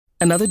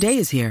Another day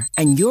is here,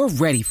 and you're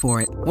ready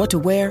for it. What to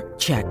wear?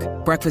 Check.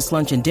 Breakfast,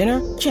 lunch, and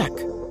dinner? Check.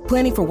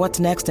 Planning for what's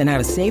next and how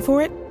to save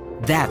for it?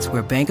 That's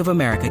where Bank of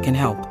America can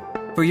help.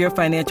 For your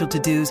financial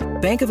to-dos,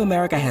 Bank of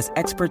America has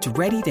experts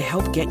ready to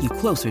help get you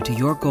closer to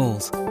your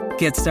goals.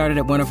 Get started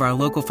at one of our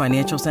local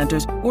financial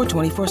centers or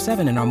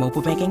 24/7 in our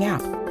mobile banking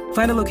app.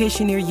 Find a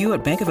location near you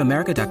at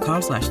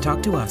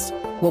bankofamerica.com/talktous.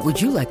 What would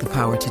you like the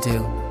power to do?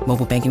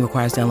 Mobile banking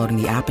requires downloading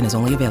the app and is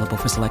only available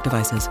for select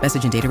devices.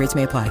 Message and data rates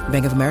may apply.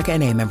 Bank of America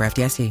N.A., member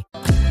FDIC.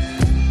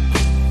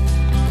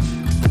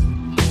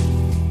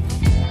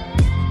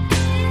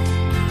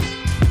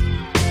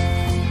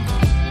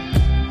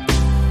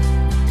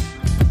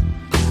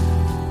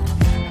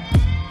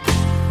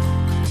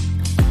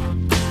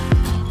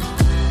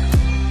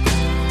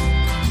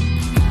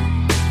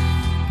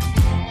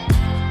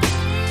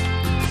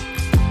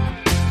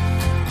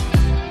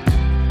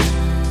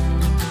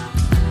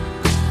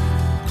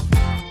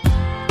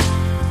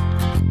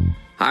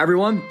 Hi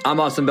everyone, I'm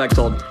Austin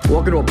Bechtold.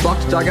 Welcome to a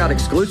Bucs Dugout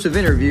exclusive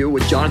interview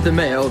with Jonathan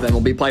Mayo of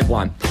MLB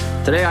Pipeline.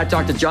 Today I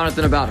talked to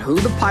Jonathan about who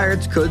the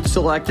Pirates could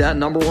select at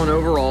number 1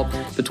 overall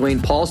between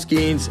Paul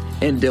Skeens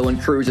and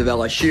Dylan Crews of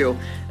LSU,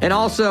 and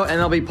also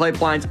MLB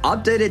Pipeline's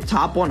updated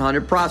top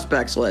 100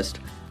 prospects list.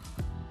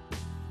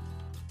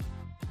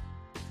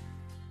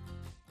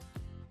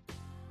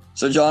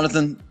 So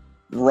Jonathan,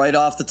 right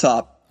off the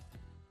top,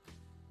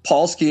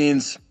 Paul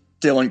Skeens,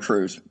 Dylan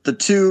Crews, the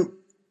two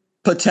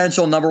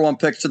potential number 1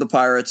 picks to the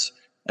Pirates.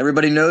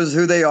 Everybody knows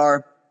who they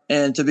are.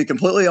 And to be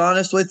completely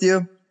honest with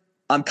you,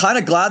 I'm kind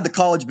of glad the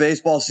college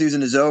baseball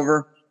season is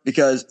over,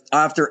 because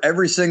after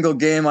every single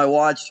game I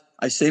watched,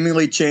 I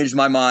seemingly changed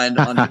my mind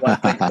on who I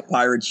think the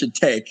Pirates should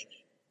take.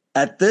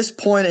 At this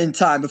point in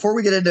time, before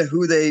we get into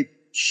who they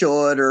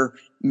should or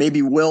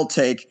maybe will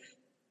take,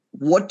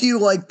 what do you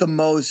like the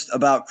most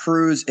about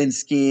Crews and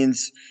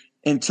Skeens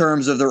in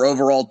terms of their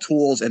overall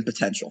tools and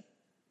potential?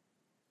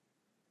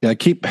 Yeah,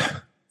 keep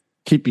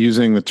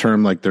using the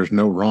term like there's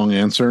no wrong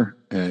answer.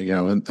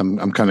 I'm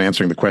kind of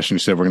answering the question you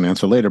said we're going to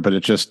answer later, but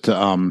it just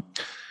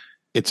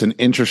it's an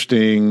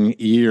interesting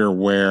year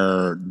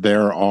where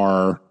there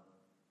are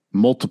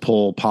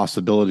multiple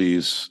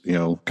possibilities.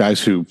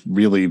 Guys who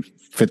really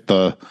fit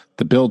the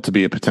bill to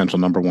be a potential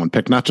number 1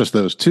 pick. Not just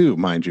those two,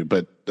 mind you,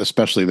 but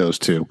especially those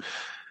two.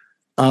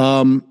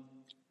 So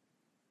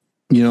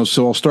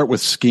I'll start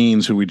with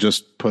Skeens, who we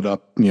just put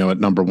up, at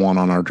number 1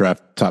 on our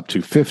draft top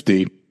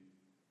 250.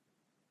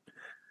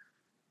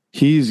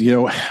 He's,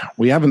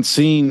 we haven't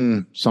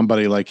seen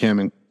somebody like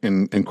him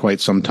in quite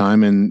some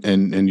time,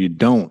 and you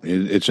don't.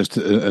 It's just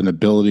an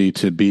ability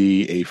to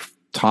be a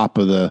top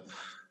of the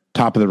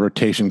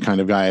rotation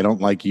kind of guy. I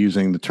don't like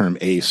using the term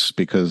ace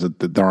because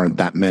there aren't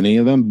that many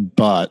of them,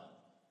 but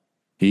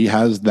he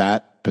has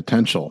that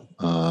potential.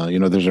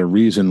 There's a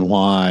reason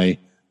why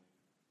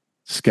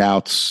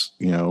scouts,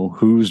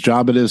 whose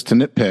job it is to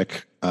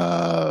nitpick,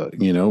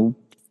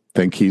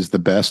 think he's the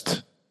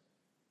best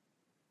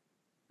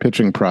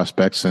pitching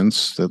prospect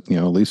since, at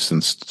least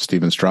since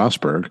Steven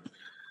Strasburg.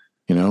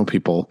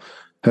 People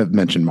have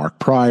mentioned Mark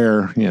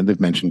Pryor.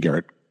 They've mentioned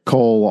Garrett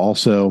Cole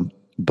also,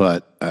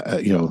 but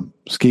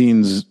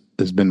Skeens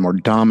has been more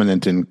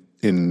dominant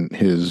in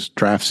his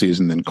draft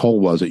season than Cole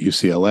was at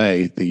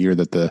UCLA the year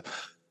that the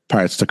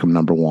Pirates took him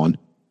number 1.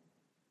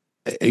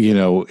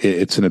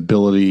 It's an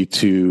ability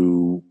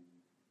to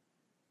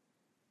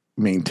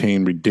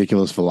maintain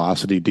ridiculous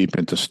velocity deep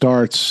into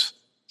starts.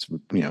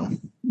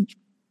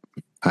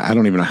 I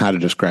don't even know how to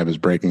describe his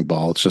breaking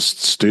ball. It's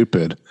just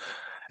stupid.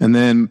 And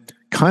then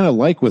kind of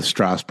like with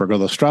Strasburg,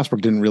 although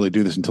Strasburg didn't really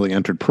do this until he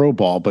entered pro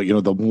ball, but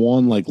the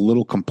one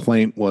little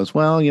complaint was,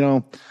 I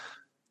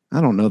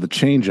don't know the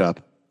changeup.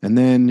 And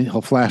then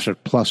he'll flash a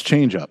plus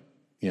changeup.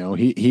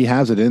 He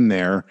has it in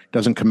there,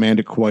 doesn't command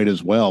it quite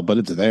as well, but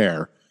it's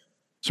there.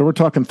 So we're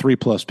talking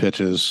 3+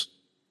 pitches,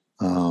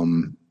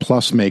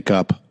 plus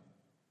makeup.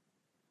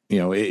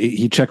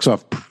 He checks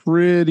off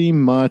pretty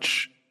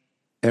much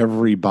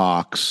every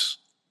box,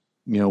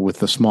 with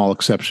the small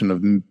exception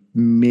of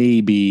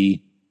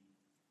maybe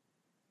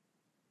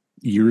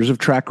years of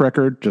track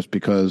record, just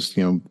because,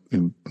 it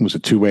was a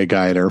 2-way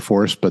guy at Air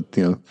Force. But,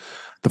 the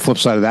flip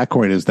side of that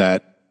coin is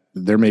that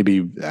there may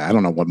be, I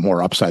don't know what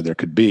more upside there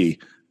could be,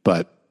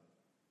 but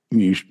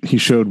he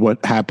showed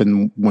what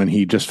happened when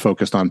he just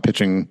focused on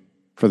pitching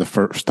for the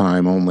first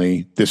time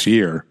only this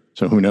year.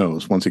 So who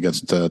knows once he gets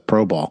into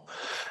pro ball.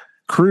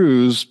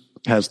 Crews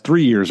has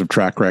 3 years of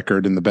track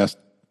record in the best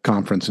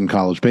conference in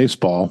college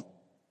baseball.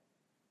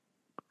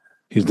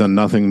 He's done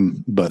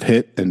nothing but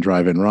hit and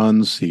drive in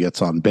runs. He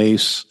gets on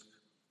base.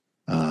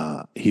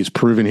 He's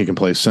proven he can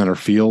play center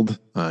field.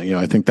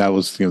 I think that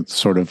was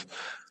sort of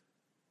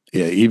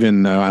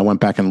even I went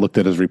back and looked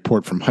at his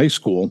report from high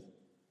school,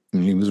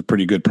 and he was a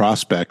pretty good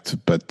prospect.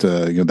 But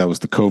that was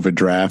the COVID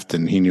draft,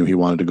 and he knew he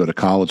wanted to go to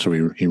college, so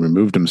he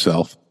removed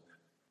himself.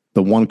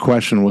 The one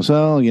question was,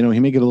 he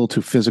may get a little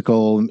too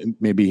physical.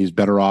 Maybe he's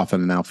better off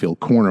in an outfield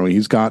corner.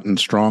 He's gotten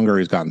stronger.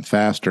 He's gotten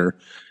faster,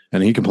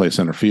 and he can play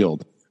center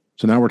field.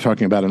 So now we're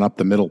talking about an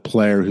up-the-middle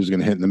player who's going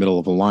to hit in the middle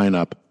of a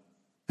lineup.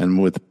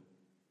 And with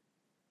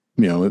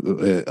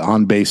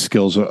On base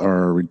skills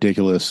are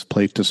ridiculous.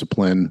 Plate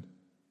discipline.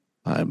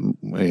 I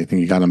think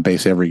he got on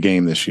base every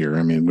game this year.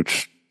 I mean,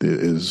 which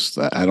is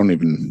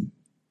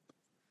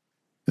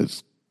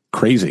it's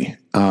crazy.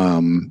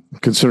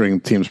 Considering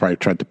teams probably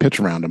tried to pitch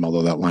around him,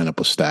 although that lineup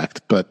was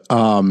stacked. But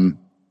so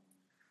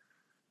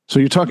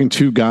you're talking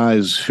two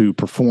guys who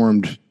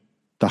performed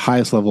the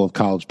highest level of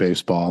college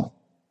baseball.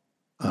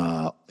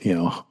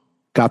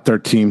 Got their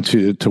team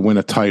to win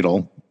a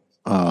title,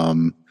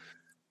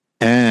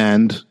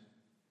 and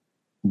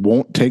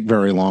won't take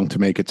very long to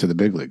make it to the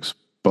big leagues.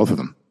 Both of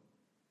them.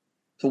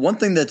 So one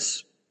thing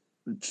that's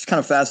just kind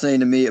of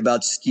fascinating to me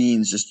about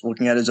Skeens, just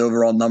looking at his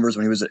overall numbers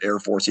when he was at Air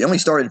Force, he only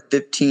started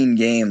 15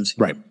 games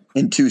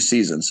in 2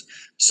 seasons.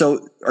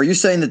 So are you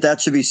saying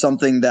that should be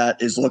something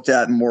that is looked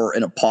at more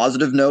in a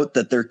positive note,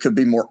 that there could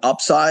be more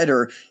upside,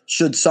 or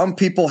should some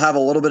people have a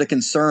little bit of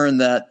concern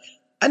that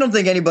I don't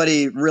think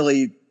anybody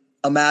really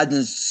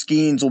imagines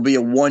Skeens will be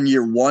a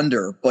one-year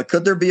wonder, but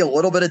could there be a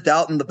little bit of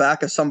doubt in the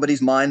back of somebody's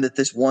mind that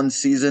this one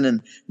season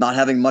and not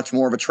having much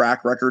more of a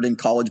track record in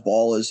college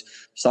ball is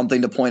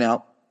something to point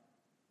out?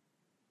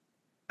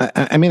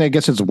 I mean, I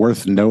guess it's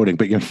worth noting,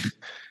 but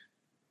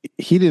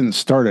he didn't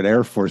start at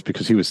Air Force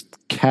because he was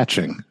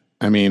catching.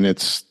 I mean,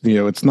 it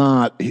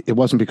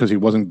wasn't because he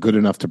wasn't good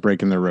enough to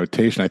break in their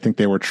rotation. I think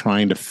they were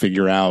trying to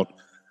figure out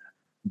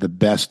the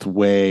best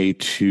way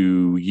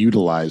to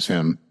utilize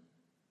him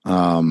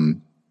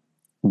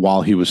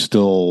while he was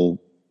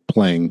still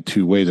playing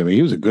 2 ways. I mean,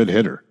 he was a good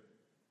hitter.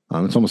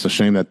 It's almost a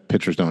shame that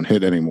pitchers don't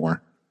hit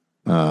anymore.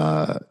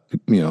 I'm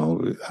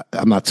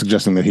not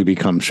suggesting that he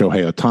becomes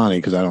Shohei Ohtani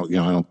because I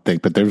don't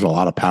think, but there's a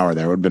lot of power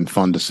there. It would have been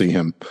fun to see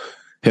him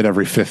hit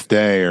every 5th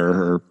day,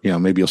 or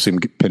maybe you'll see him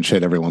pinch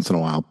hit every once in a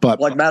while.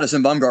 But like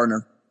Madison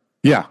Bumgarner.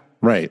 Yeah,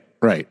 right,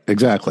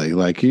 exactly.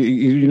 Like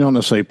you don't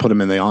necessarily put him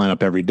in the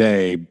lineup every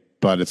day,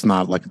 but it's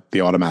not like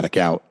the automatic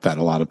out that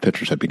a lot of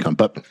pitchers have become.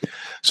 But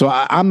so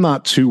I'm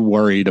not too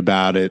worried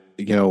about it.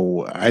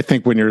 I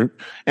think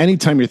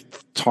anytime you're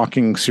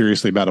talking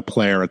seriously about a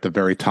player at the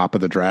very top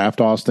of the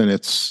draft, Austin,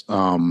 it's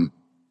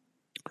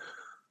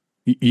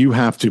you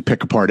have to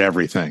pick apart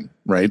everything,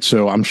 right?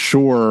 So I'm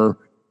sure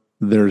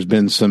there's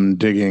been some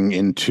digging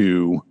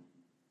into,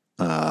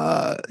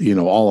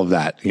 all of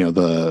that,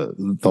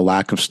 the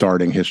lack of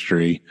starting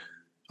history,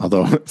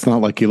 although it's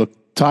not like he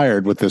looked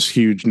tired with this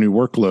huge new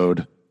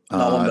workload.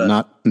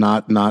 Not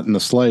in the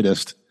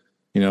slightest.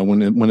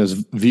 When his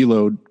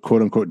velo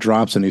quote unquote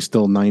drops and he's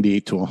still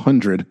 98 to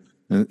 100,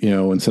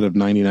 instead of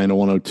 99 to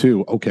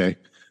 102. Okay.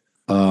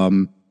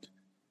 And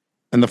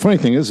the funny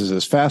thing is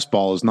his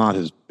fastball is not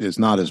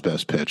his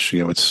best pitch.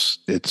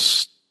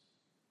 It's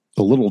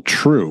a little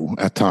true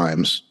at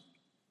times,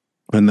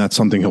 and that's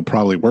something he'll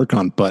probably work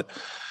on. But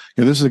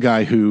this is a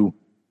guy who,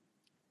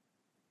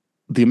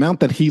 the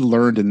amount that he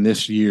learned in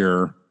this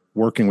year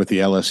working with the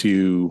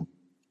LSU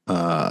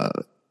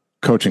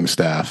coaching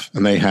staff,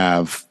 and they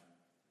have,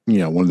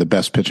 one of the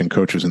best pitching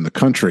coaches in the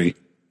country.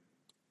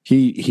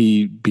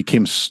 He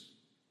became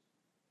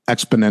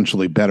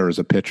exponentially better as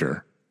a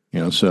pitcher,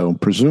 so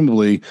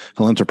presumably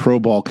he'll enter pro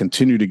ball,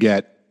 continue to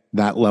get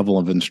that level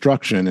of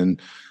instruction,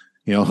 and,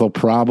 he'll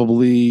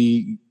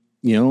probably,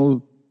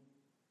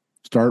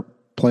 start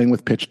playing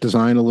with pitch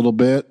design a little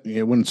bit.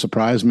 It wouldn't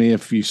surprise me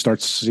if he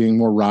starts seeing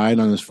more ride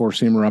on his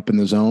 4-seamer up in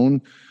the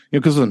zone,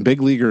 because the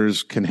big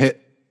leaguers can hit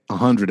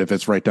 100 if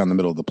it's right down the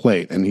middle of the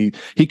plate, and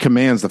he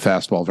commands the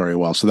fastball very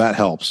well, so that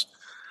helps,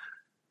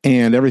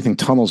 and everything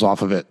tunnels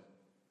off of it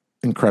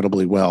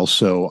incredibly well.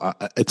 So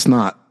it's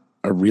not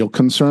a real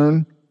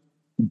concern,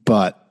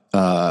 but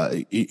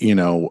I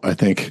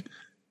think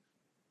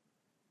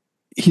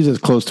he's as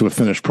close to a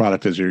finished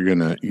product as you're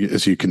gonna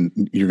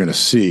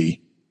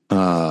see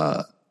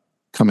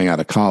coming out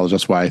of college.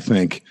 That's why I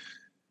think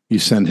you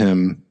send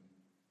him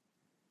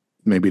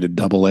maybe to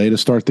Double-A to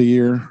start the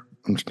year.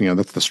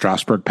 That's the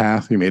Strasburg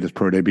path. He made his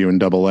pro debut in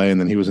Double-A, and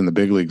then he was in the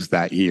big leagues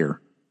that year.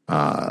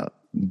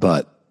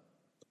 But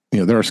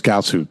there are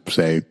scouts who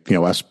say,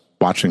 us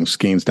watching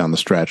Skeens down the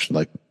stretch,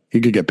 like he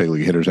could get big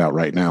league hitters out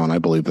right now, and I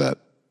believe that.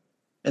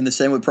 And the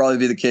same would probably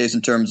be the case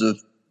in terms of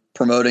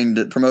promotion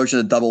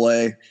to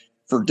Double-A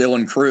for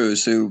Dylan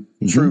Cruz, who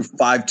true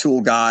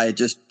 5-tool guy.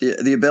 Just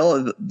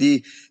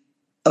the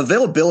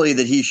availability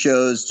that he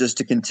shows just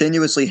to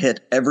continuously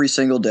hit every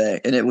single day,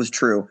 and it was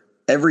true.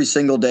 Every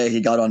single day he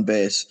got on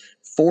base.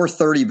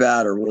 430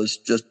 batter was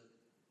just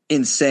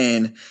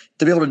insane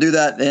to be able to do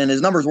that. And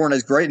his numbers weren't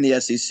as great in the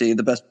SEC,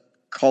 the best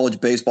college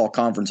baseball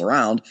conference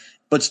around,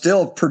 but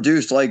still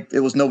produced like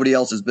it was nobody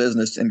else's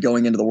business and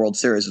going into the World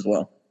Series as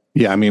well.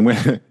 Yeah, I mean, when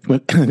I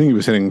think he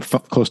was hitting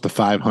close to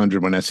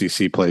 500 when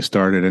SEC play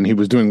started, and he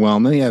was doing well.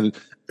 And then he had,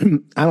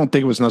 I don't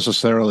think it was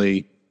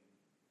necessarily,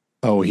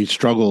 he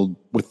struggled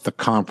with the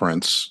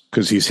conference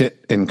because he's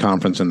hit in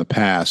conference in the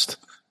past.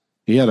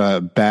 He had a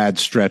bad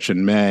stretch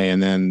in May,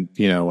 and then,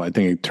 I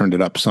think he turned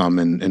it up some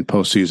in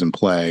postseason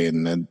play,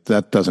 and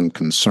that doesn't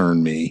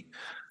concern me.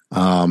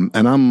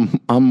 And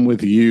I'm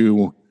with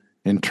you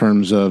in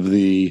terms of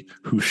the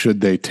who should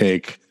they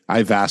take.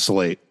 I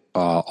vacillate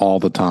all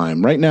the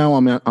time. Right now,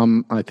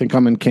 I think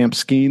I'm in Camp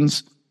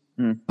Skeens,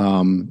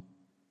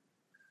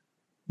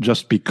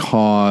 just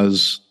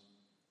because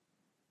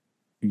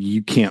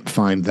you can't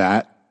find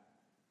that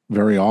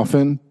very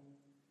often.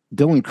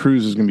 Dylan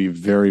Cruz is going to be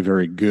very,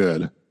 very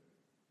good.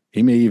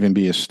 He may even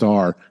be a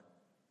star,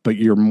 but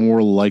you're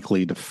more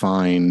likely to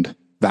find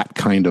that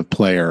kind of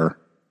player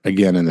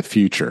again in the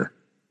future.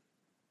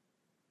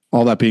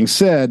 All that being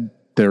said,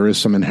 there is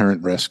some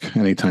inherent risk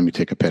anytime you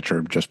take a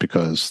pitcher, just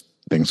because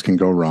things can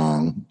go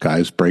wrong,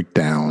 guys break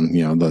down,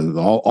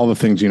 all the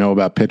things you know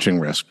about pitching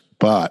risk.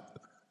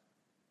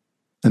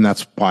 And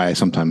that's why I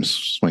sometimes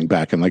swing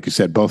back. And like you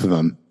said, both of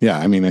them,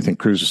 I think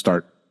Cruz will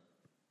start.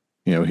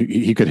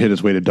 He could hit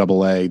his way to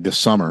Double-A this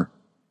summer.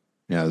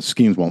 The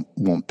Skeens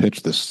won't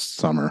pitch this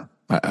summer,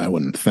 I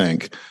wouldn't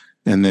think.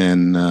 And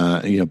then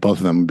both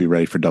of them would be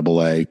ready for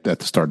Double-A at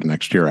the start of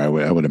next year. I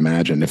would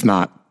imagine, if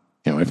not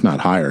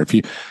higher. If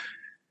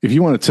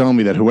you want to tell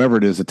me that whoever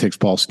it is that takes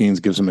Paul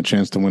Skeens gives him a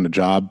chance to win a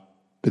job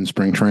in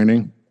spring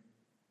training,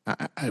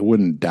 I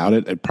wouldn't doubt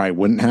it. It probably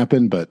wouldn't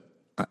happen, but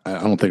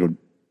I don't think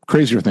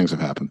crazier things have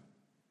happened.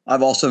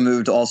 I've also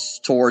moved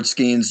towards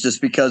Skeens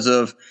just because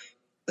of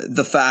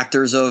the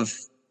factors of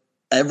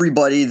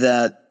everybody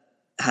that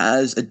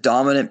has a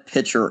dominant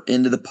pitcher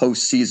into the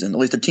postseason. At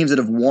least the teams that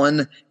have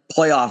won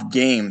playoff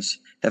games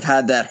have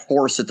had that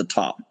horse at the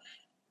top.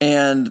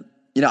 And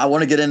I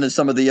want to get into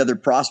some of the other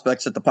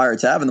prospects that the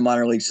Pirates have in the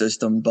minor league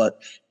system,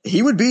 but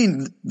he would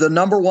be the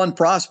number one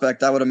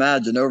prospect, I would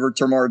imagine, over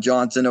Termarr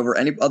Johnson, over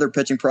any other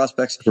pitching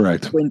prospects.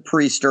 Correct. Quinn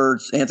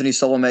Priester, Anthony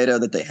Solometo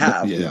that they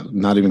have. Yeah,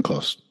 not even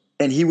close.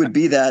 And he would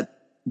be that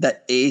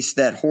ace,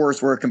 that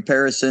horse, where a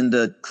comparison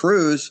to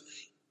Cruz.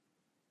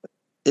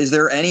 Is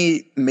there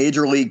any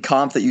major league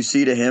comp that you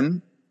see to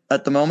him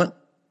at the moment?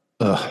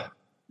 I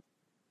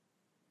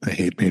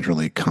hate major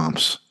league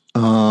comps.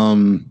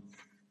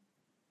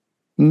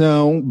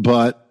 No,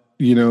 but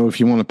if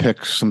you want to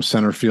pick some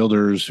center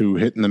fielders who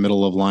hit in the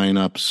middle of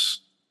lineups,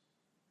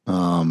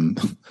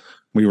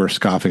 we were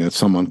scoffing at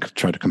someone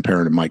tried to compare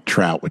him to Mike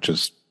Trout, which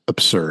is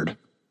absurd.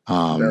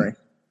 Very.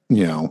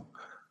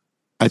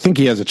 I think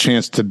he has a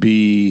chance to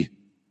be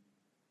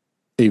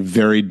a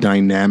very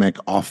dynamic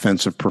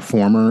offensive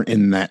performer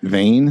in that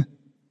vein,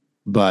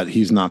 but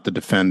he's not the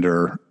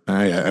defender.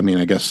 I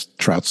guess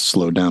Trout's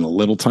slowed down a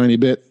little tiny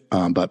bit,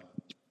 but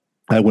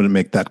I wouldn't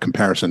make that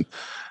comparison.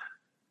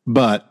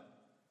 But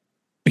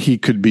he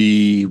could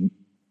be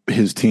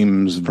his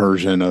team's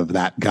version of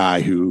that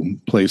guy who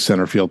plays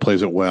center field,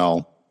 plays it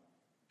well,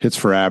 hits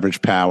for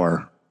average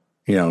power,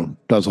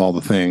 does all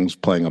the things,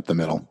 playing up the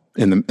middle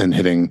and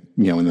hitting,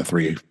 in the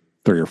three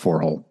or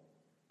four hole.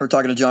 We're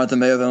talking to Jonathan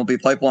Mayo of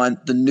MLB Pipeline.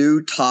 The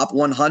new top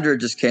 100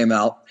 just came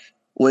out,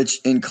 which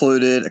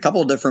included a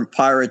couple of different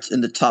Pirates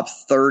in the top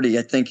 30.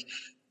 I think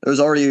there was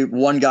already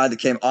one guy that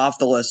came off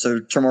the list.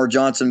 So Termarr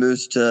Johnson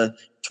moves to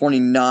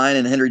 29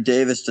 and Henry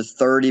Davis to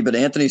 30, but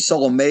Anthony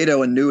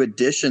Solometo, a new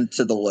addition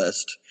to the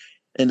list,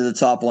 into the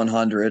top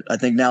 100. I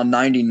think now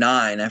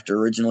 99 after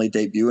originally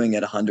debuting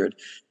at 100.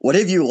 What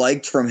have you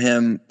liked from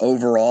him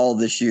overall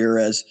this year,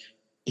 as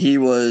he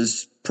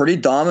was pretty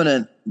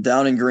dominant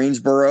down in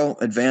Greensboro,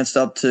 advanced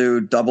up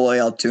to Double-A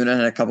Altoona, and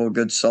had a couple of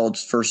good solid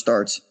first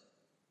starts?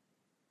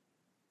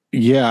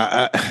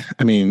 Yeah,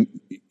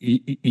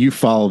 you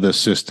follow this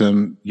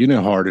system. You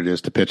know how hard it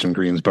is to pitch in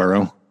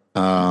Greensboro.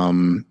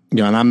 And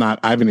I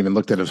haven't even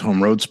looked at his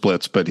home road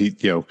splits, but he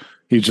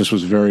just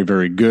was very,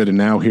 very good. And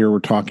now here we're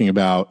talking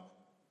about,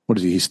 what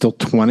is he? He's still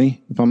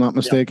 20, if I'm not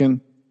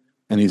mistaken. Yeah.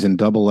 And he's in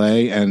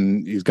Double-A,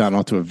 and he's gotten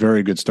off to a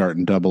very good start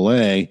in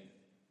Double-A.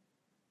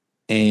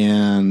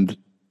 And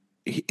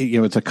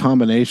it's a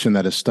combination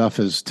that his stuff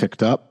has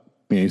ticked up.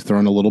 He's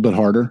throwing a little bit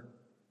harder.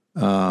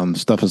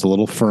 Stuff is a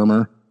little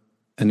firmer,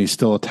 and he's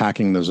still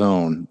attacking the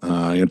zone.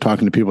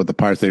 Talking to people at the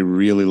Pirates, they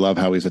really love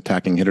how he's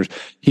attacking hitters.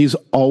 He's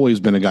always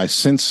been a guy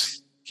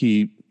since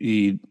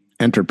he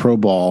entered pro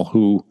ball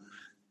who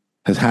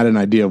has had an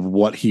idea of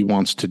what he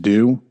wants to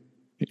do.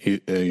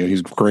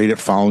 He's great at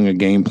following a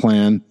game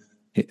plan.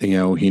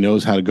 He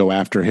knows how to go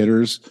after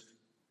hitters,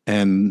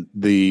 and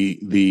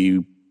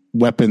the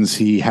weapons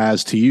he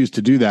has to use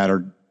to do that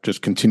are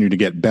just continue to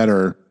get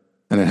better,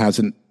 and it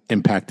hasn't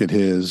impacted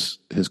his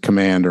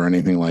command or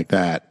anything like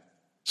that.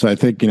 So I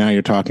think,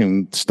 you're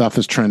talking stuff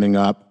is trending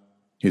up.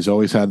 He's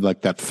always had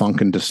like that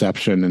funk and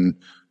deception. And,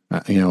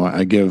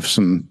 I give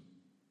some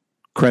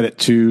credit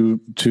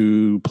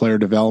to player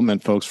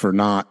development folks for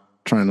not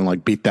trying to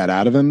like beat that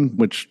out of him,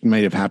 which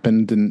may have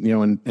happened in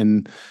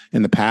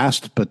the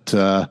past, but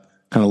kind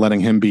of letting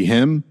him be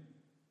him.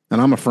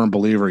 And I'm a firm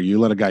believer. You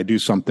let a guy do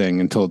something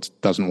until it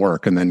doesn't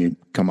work, and then you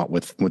come up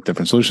with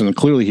different solutions. And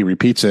clearly he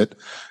repeats it,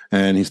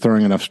 and he's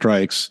throwing enough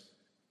strikes.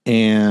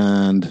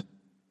 And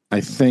I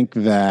think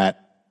that,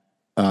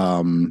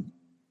 so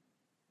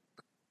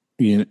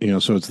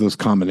it's those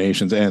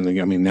combinations. And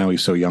now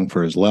he's so young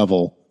for his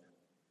level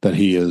that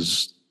he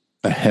is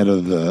ahead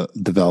of the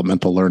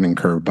developmental learning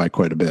curve by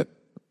quite a bit.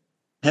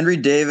 Henry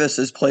Davis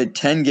has played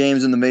 10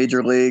 games in the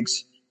major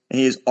leagues, and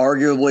he is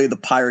arguably the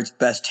Pirates'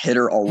 best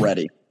hitter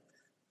already.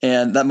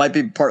 And that might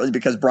be partly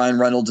because Brian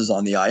Reynolds is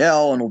on the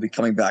IL and will be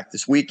coming back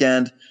this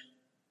weekend.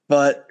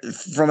 But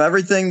from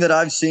everything that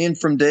I've seen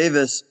from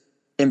Davis,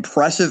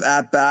 impressive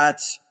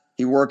at-bats.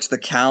 He works the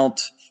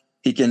count.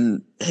 He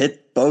can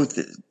hit both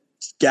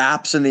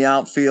gaps in the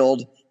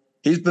outfield.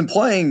 He's been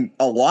playing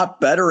a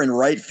lot better in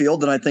right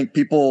field than I think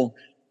people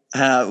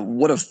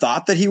would have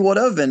thought that he would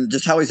have, and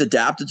just how he's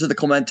adapted to the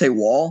Clemente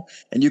wall.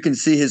 And you can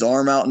see his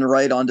arm out and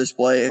right on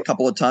display a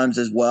couple of times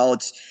as well.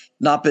 It's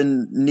not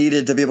been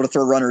needed to be able to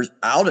throw runners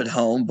out at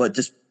home, but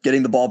just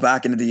getting the ball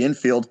back into the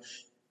infield.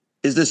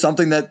 Is this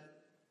something that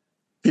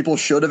people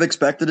should have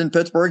expected in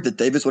Pittsburgh, that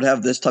Davis would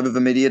have this type of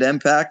immediate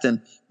impact?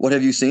 And what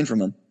have you seen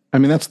from him? I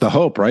mean, that's the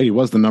hope, right? He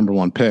was the number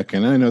one pick,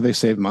 and I know they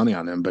saved money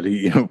on him, but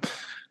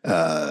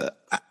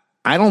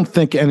I don't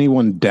think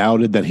anyone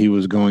doubted that he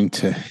was going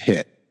to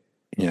hit.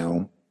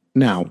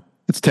 Now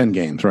it's 10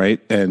 games,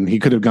 right? And he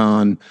could have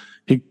gone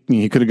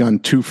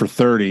 2 for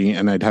 30,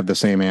 and I'd have the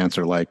same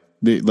answer. Like,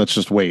 let's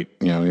just wait,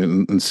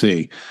 and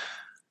see.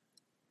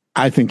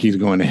 I think he's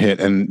going to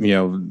hit,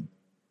 and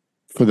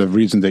for the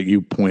reason that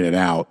you pointed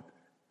out,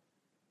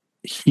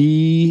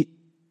 he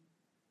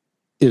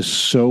is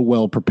so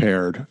well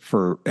prepared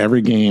for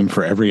every game,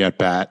 for every at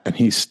bat, and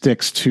he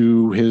sticks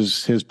to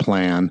his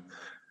plan.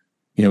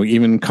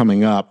 Even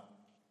coming up,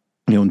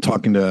 and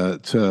talking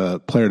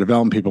to player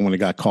development people when he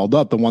got called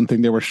up, the one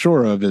thing they were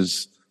sure of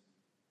is,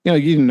 you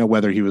didn't know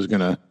whether he was going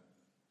to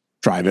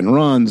drive in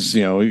runs.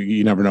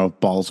 You never know if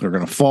balls are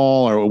going to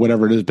fall or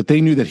whatever it is, but they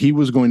knew that he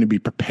was going to be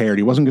prepared.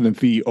 He wasn't going to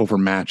be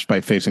overmatched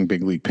by facing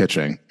big league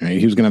pitching. Right?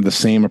 He was going to have the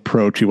same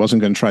approach. He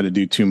wasn't going to try to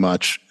do too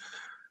much.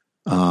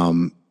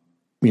 The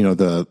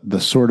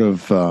sort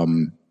of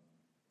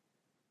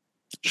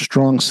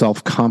strong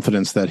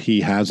self-confidence that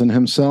he has in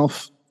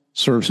himself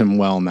serves him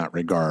well in that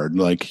regard.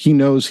 Like, he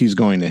knows he's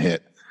going to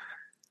hit,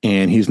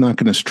 and he's not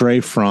going to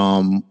stray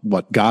from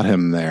what got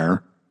him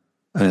there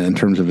in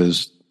terms of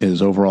his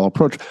overall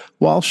approach,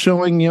 while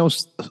showing,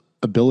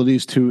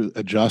 abilities to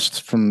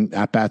adjust from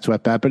at bat to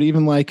at bat. But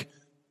even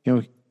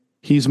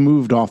he's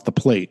moved off the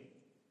plate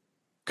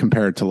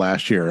compared to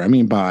last year. I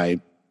mean, by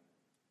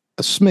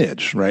a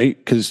smidge, right?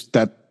 Because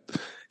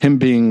him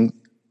being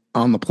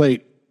on the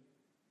plate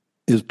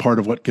is part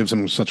of what gives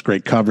him such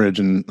great coverage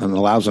and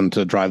allows him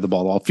to drive the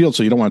ball all field.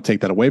 So you don't want to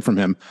take that away from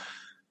him.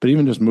 But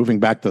even just moving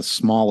back the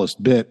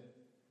smallest bit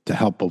to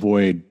help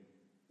avoid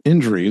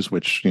injuries,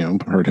 which,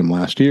 hurt him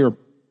last year,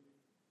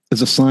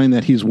 is a sign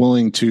that he's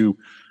willing to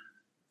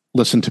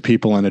listen to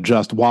people and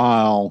adjust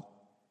while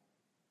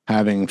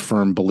having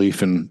firm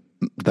belief in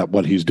that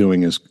what he's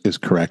doing is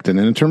correct. And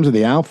in terms of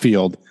the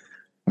outfield,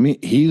 I mean,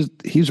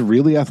 he's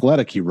really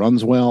athletic. He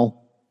runs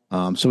well.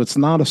 So it's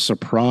not a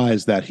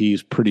surprise that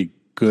he's pretty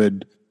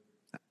good,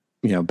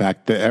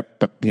 back there,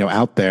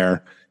 out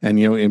there. And,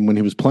 and when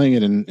he was playing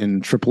it in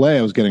AAA,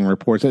 I was getting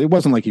reports. It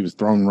wasn't like he was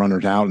throwing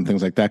runners out and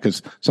things like that,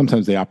 because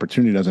sometimes the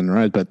opportunity doesn't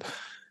arise. But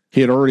he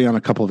had already on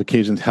a couple of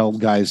occasions held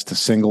guys to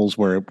singles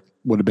where it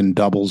would have been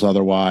doubles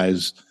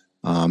otherwise.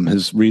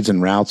 His reads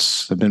and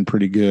routes have been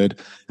pretty good.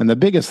 And the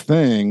biggest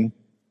thing,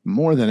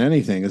 more than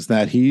anything, is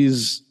that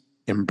he's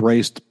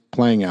embraced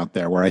playing out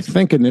there, where I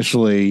think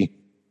initially,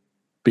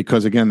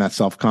 because again, that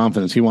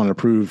self-confidence, he wanted to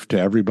prove to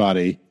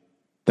everybody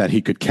that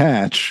he could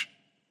catch.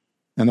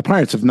 And the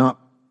Pirates have not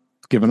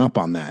given up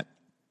on that.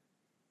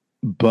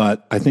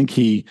 But I think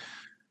he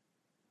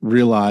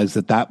realized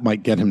that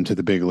might get him to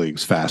the big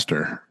leagues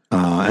faster.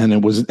 And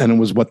it was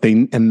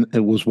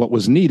what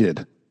was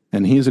needed.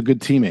 And he's a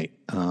good teammate.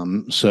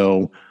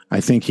 So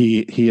I think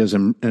he has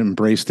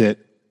embraced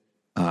it.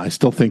 I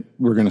still think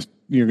you're going to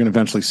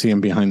eventually see him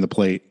behind the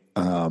plate.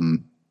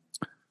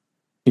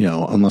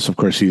 Unless of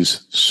course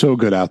he's so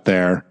good out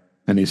there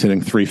and he's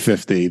hitting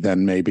 350,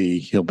 then maybe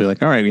he'll be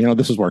like, all right,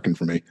 this is working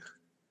for me.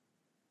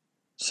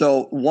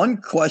 So one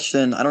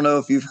question, I don't know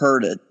if you've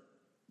heard it,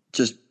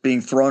 just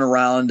being thrown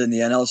around in the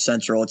NL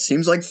Central. It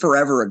seems like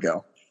forever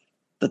ago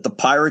that the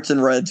Pirates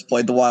and Reds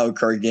played the wild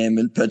card game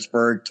in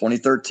Pittsburgh,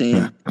 2013.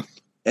 Yeah.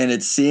 And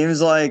it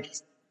seems like,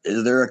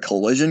 is there a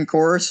collision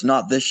course?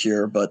 Not this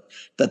year, but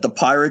that the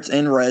Pirates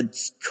and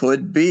Reds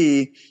could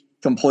be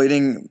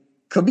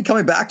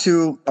coming back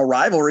to a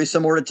rivalry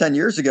similar to 10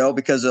 years ago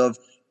because of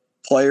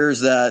players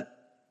that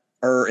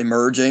are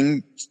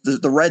emerging.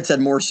 The Reds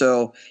had more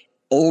so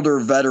older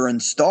veteran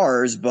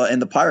stars,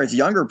 and the Pirates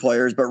younger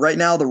players. But right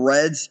now the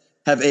Reds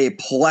have a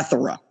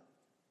plethora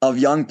of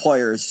young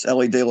players.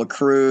 Ellie De La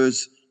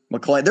Cruz,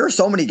 McClain. There are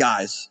so many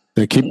guys.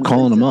 They keep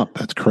calling them up.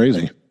 That's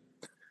crazy.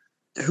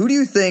 Who do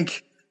you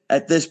think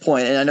at this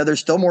point, and I know there's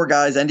still more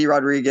guys, Endy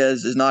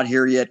Rodriguez is not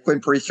here yet,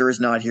 Quinn Priester is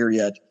not here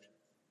yet,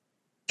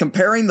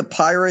 comparing the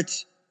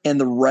Pirates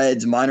and the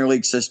Reds minor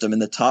league system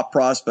and the top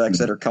prospects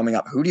that are coming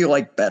up, who do you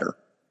like better?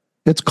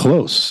 It's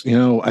close.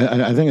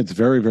 I think it's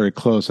very, very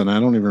close. And I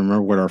don't even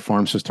remember what our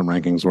farm system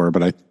rankings were,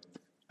 but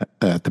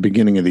at the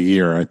beginning of the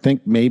year, I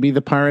think maybe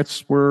the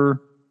Pirates were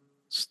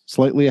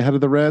slightly ahead of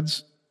the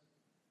Reds.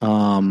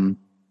 I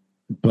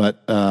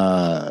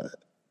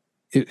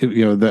think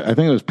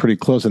it was pretty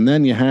close. And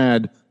then you've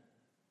had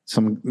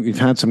some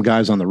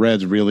guys on the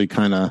Reds really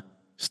kind of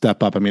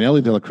step up. I mean,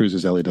 Ellie De La Cruz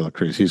is Ellie De La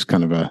Cruz. He's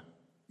kind of a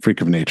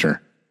freak of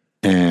nature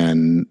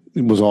and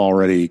was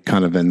already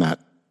kind of in that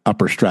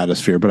upper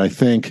stratosphere. But I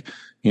think,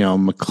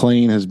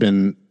 McLean I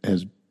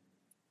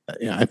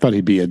thought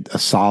he'd be a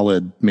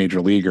solid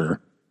major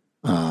leaguer,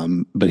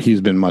 but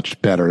he's been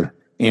much better.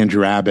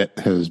 Andrew Abbott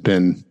has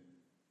been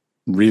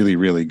really,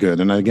 really good.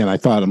 And again,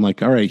 I'm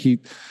like, all right,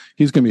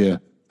 he's going to be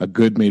a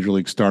good major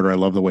league starter. I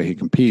love the way he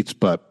competes,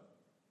 but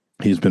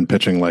he's been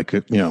pitching like,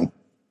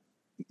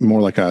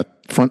 more like a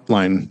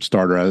frontline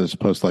starter as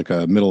opposed to like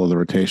a middle of the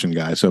rotation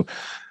guy. So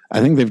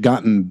I think they've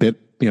gotten a bit,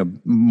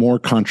 more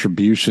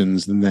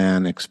contributions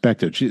than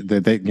expected.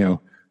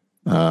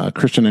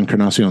 Christian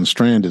Encarnacion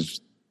Strand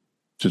is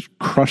just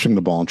crushing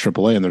the ball in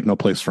AAA, and there's no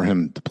place for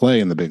him to play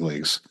in the big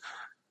leagues.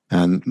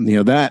 And,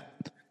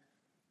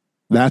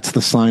 that's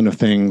the sign of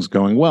things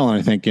going well. And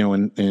I think,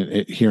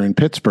 here in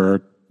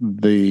Pittsburgh,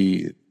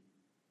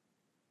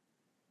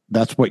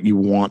 that's what you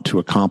want to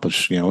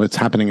accomplish. It's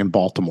happening in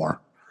Baltimore,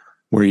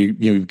 where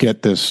you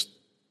get this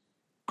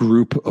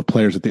group of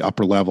players at the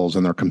upper levels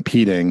and they're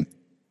competing,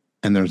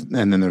 and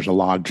then there's a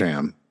log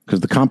jam because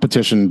the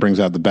competition brings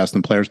out the best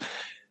in players.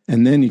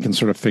 And then you can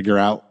sort of figure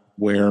out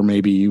where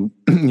maybe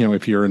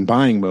if you're in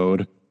buying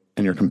mode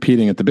and you're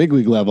competing at the big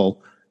league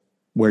level,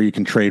 where you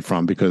can trade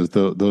from, because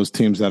those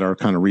teams that are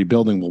kind of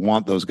rebuilding will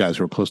want those guys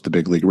who are close to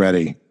big league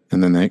ready.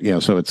 And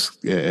then so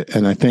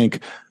and I think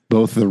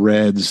both the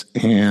Reds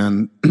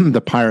and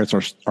the Pirates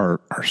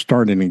are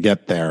starting to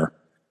get there.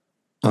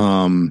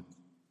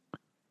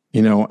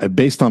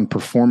 Based on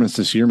performance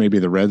this year, maybe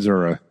the Reds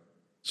are a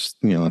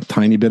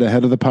tiny bit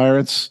ahead of the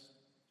Pirates.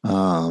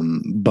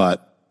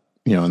 But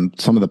and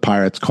some of the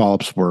Pirates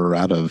call-ups were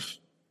out of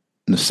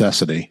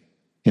necessity.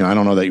 I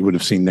don't know that you would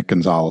have seen Nick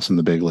Gonzalez in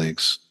the big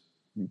leagues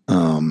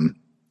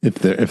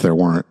if there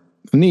weren't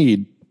a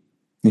need.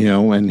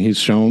 And he's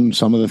shown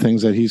some of the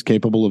things that he's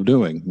capable of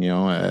doing.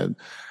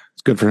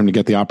 It's good for him to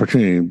get the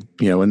opportunity.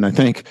 And I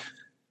think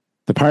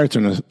the Pirates are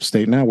in a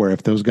state now where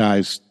if those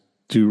guys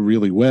do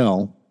really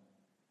well,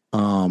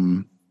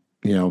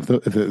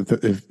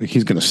 if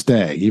he's going to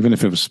stay, even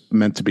if it was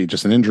meant to be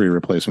just an injury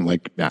replacement,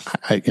 like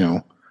I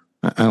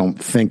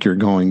don't think you're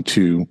going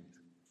to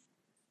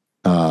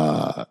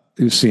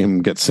see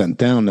him get sent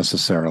down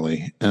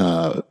necessarily.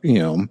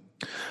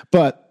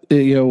 But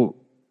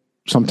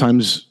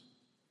sometimes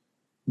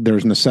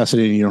there's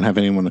necessity and you don't have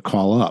anyone to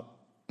call up.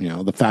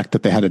 The fact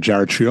that they had a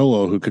Jared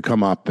Chiolo who could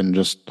come up and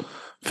just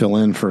fill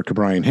in for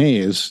Cabrian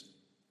Hayes,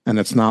 and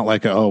it's not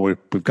like,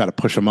 we've got to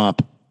push him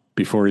up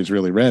before he's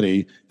really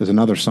ready, is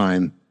another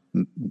sign,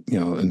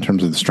 in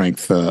terms of the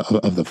strength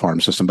of the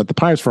farm system. But the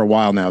Pirates for a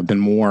while now have been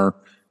more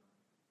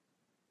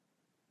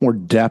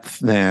depth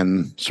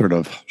than sort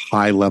of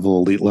high level,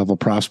 elite level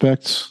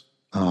prospects.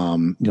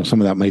 Some of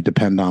that may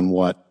depend on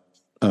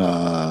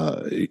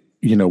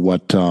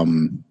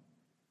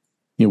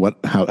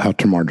how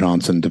Tamar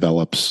Johnson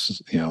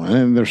develops,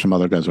 and there's some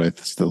other guys who I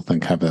still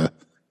think have a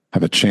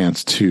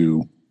chance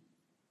to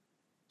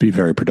be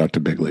very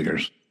productive big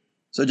leaguers.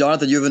 So,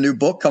 Jonathan, you have a new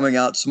book coming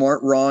out,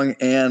 Smart, Wrong,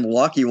 and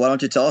Lucky. Why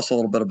don't you tell us a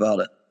little bit about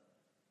it?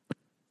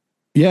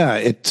 Yeah,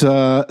 it's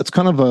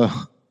kind of a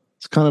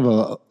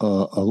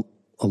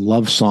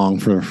love song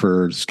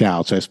for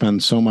scouts. I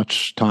spend so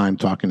much time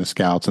talking to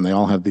scouts, and they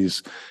all have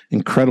these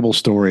incredible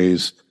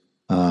stories.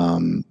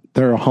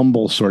 They're a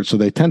humble sort, so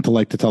they tend to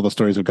like to tell the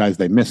stories of guys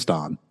they missed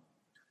on.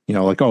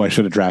 Like, I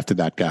should have drafted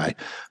that guy.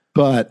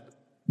 But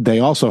they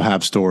also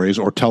have stories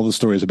or tell the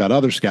stories about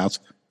other scouts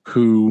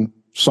who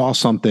saw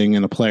something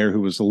in a player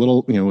who was a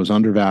little, was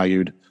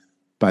undervalued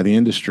by the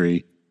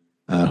industry,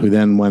 who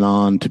then went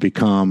on to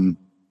become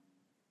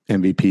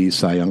MVPs,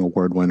 Cy Young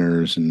Award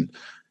winners. And,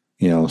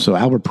 so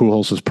Albert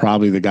Pujols is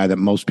probably the guy that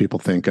most people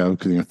think of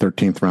because,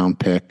 13th round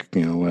pick,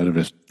 out of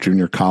his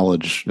junior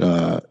college,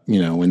 in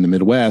the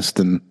Midwest.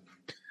 And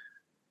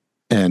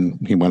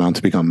he went on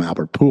to become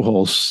Albert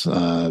Pujols.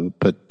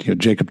 But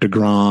Jacob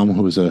deGrom,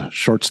 who was a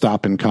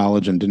shortstop in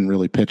college and didn't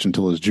really pitch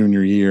until his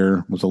junior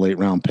year, was a late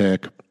round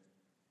pick.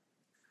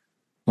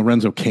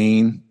 Lorenzo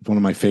Cain, one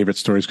of my favorite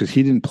stories, because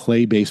he didn't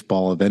play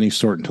baseball of any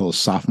sort until his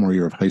sophomore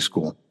year of high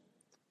school.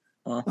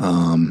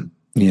 Ian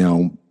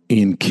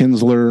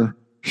Kinsler,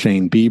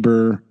 Shane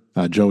Bieber,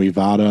 Joey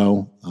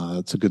Votto.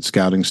 It's a good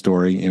scouting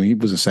story. He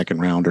was a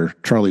second rounder.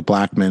 Charlie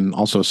Blackmon,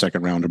 also a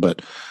second rounder,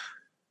 but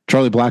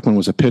Charlie Blackmon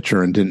was a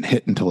pitcher and didn't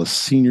hit until his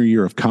senior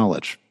year of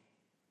college.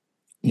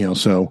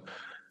 So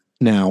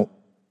now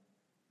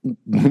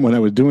when I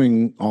was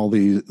doing all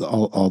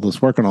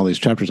this work on all these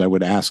chapters, I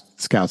would ask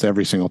scouts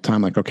every single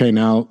time, like, okay,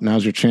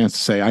 now's your chance to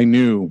say, I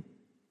knew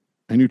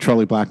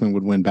Charlie Blackmon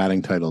would win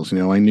batting titles.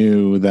 I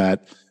knew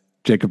that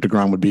Jacob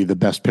deGrom would be the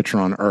best pitcher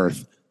on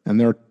earth, and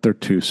they're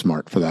too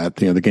smart for that.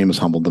 The game has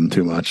humbled them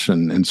too much,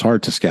 and it's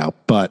hard to scout.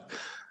 But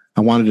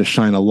I wanted to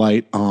shine a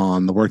light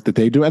on the work that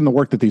they do and the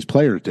work that these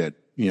players did.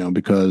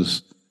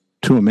 Because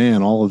to a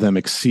man, all of them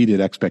exceeded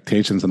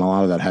expectations, and a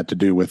lot of that had to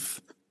do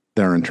with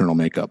their internal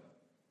makeup.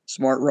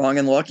 Smart, Wrong,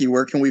 and Lucky.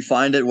 Where can we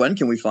find it? When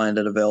can we find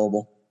it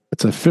available?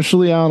 It's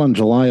officially out on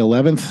July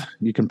 11th.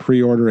 You can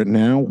pre-order it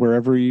now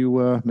wherever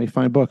you may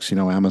find books.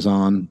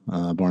 Amazon,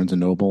 Barnes and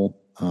Noble,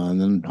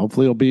 and then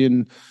hopefully it'll be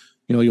in.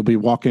 You'll be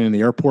walking in the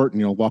airport and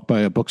you'll walk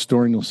by a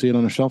bookstore and you'll see it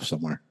on a shelf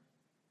somewhere.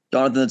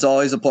 Jonathan, it's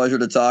always a pleasure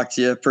to talk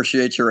to you.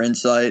 Appreciate your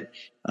insight.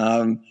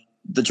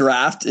 The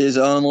draft is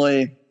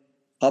only a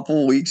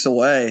couple weeks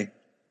away.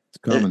 It's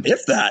coming.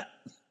 If that.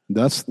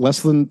 That's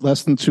less than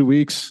 2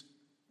 weeks.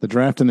 The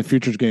draft and the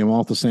futures game all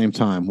at the same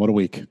time. What a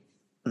week.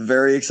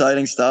 Very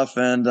exciting stuff.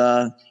 And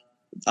I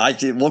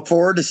look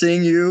forward to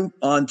seeing you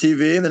on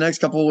TV in the next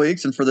couple of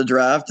weeks and for the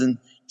draft and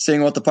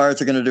seeing what the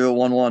Pirates are going to do at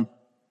 1-1. All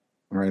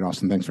right,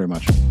 Austin. Thanks very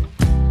much.